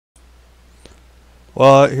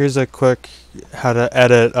Well, here's a quick how to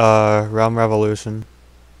edit Realm Revolution.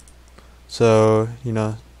 So,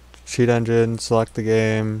 cheat engine, select the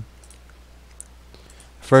game.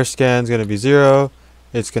 First scan is going to be 0.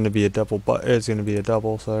 It's going to be a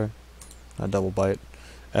double, sorry. Not double byte.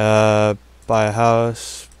 Buy a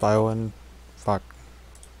house, buy one. Fuck.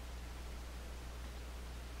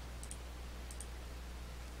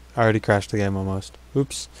 I already crashed the game almost.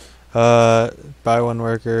 Oops. Buy one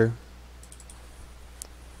worker.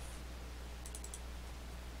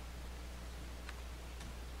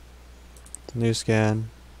 New scan.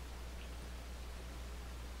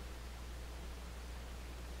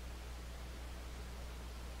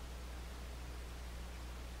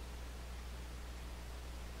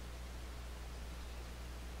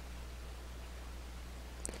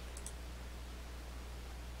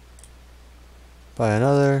 Buy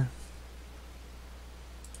another.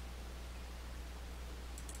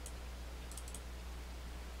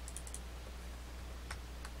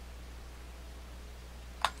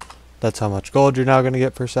 That's how much gold you're now going to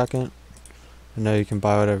get per second. And now you can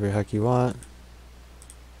buy whatever the heck you want.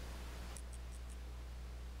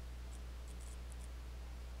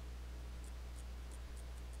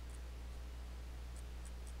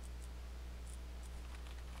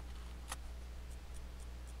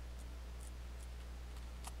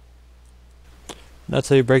 That's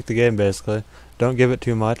how you break the game, basically. Don't give it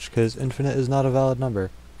too much, because infinite is not a valid number.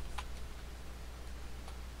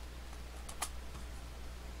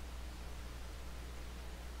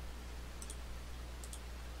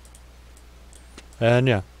 And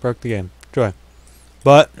yeah, broke the game. Joy.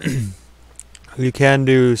 But you can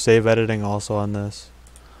do save editing also on this.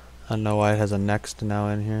 I don't know why it has a next now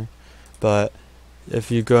in here. But if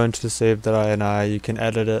you go into save.ini, you can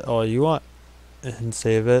edit it all you want and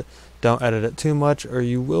save it. Don't edit it too much or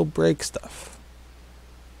you will break stuff.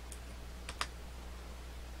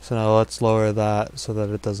 So now let's lower that so that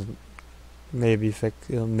it doesn't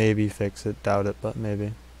it'll maybe fix it, doubt it, but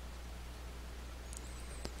maybe.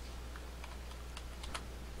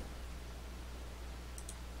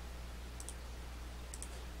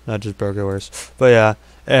 Not just broke it worse. But yeah,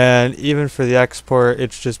 and even for the export,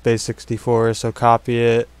 it's just base64, so copy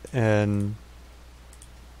it and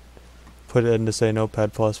put it into, say,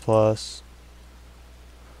 notepad++. Once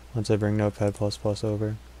I bring notepad++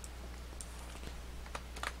 over.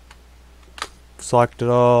 Select it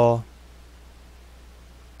all.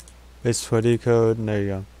 Base4 decode, and there you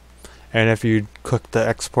go. And if you click the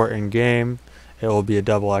export in game, it will be a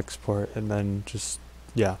double export, and then just,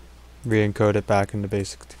 yeah, re-encode it back into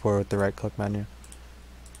base64 with the right click menu.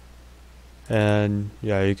 And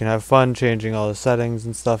yeah, you can have fun changing all the settings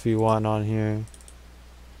and stuff you want on here.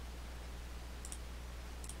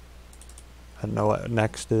 I don't know what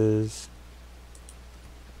next is.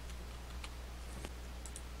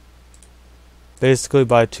 Basically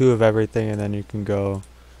buy 2 of everything and then you can go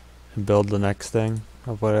and build the next thing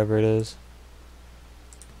of whatever it is.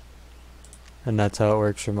 And that's how it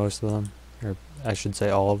works for most of them. Or I should say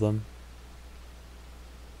all of them.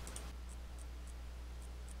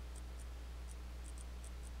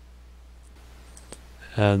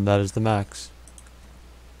 And that is the max.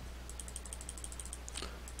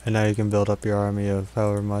 And now you can build up your army of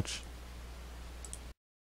however much.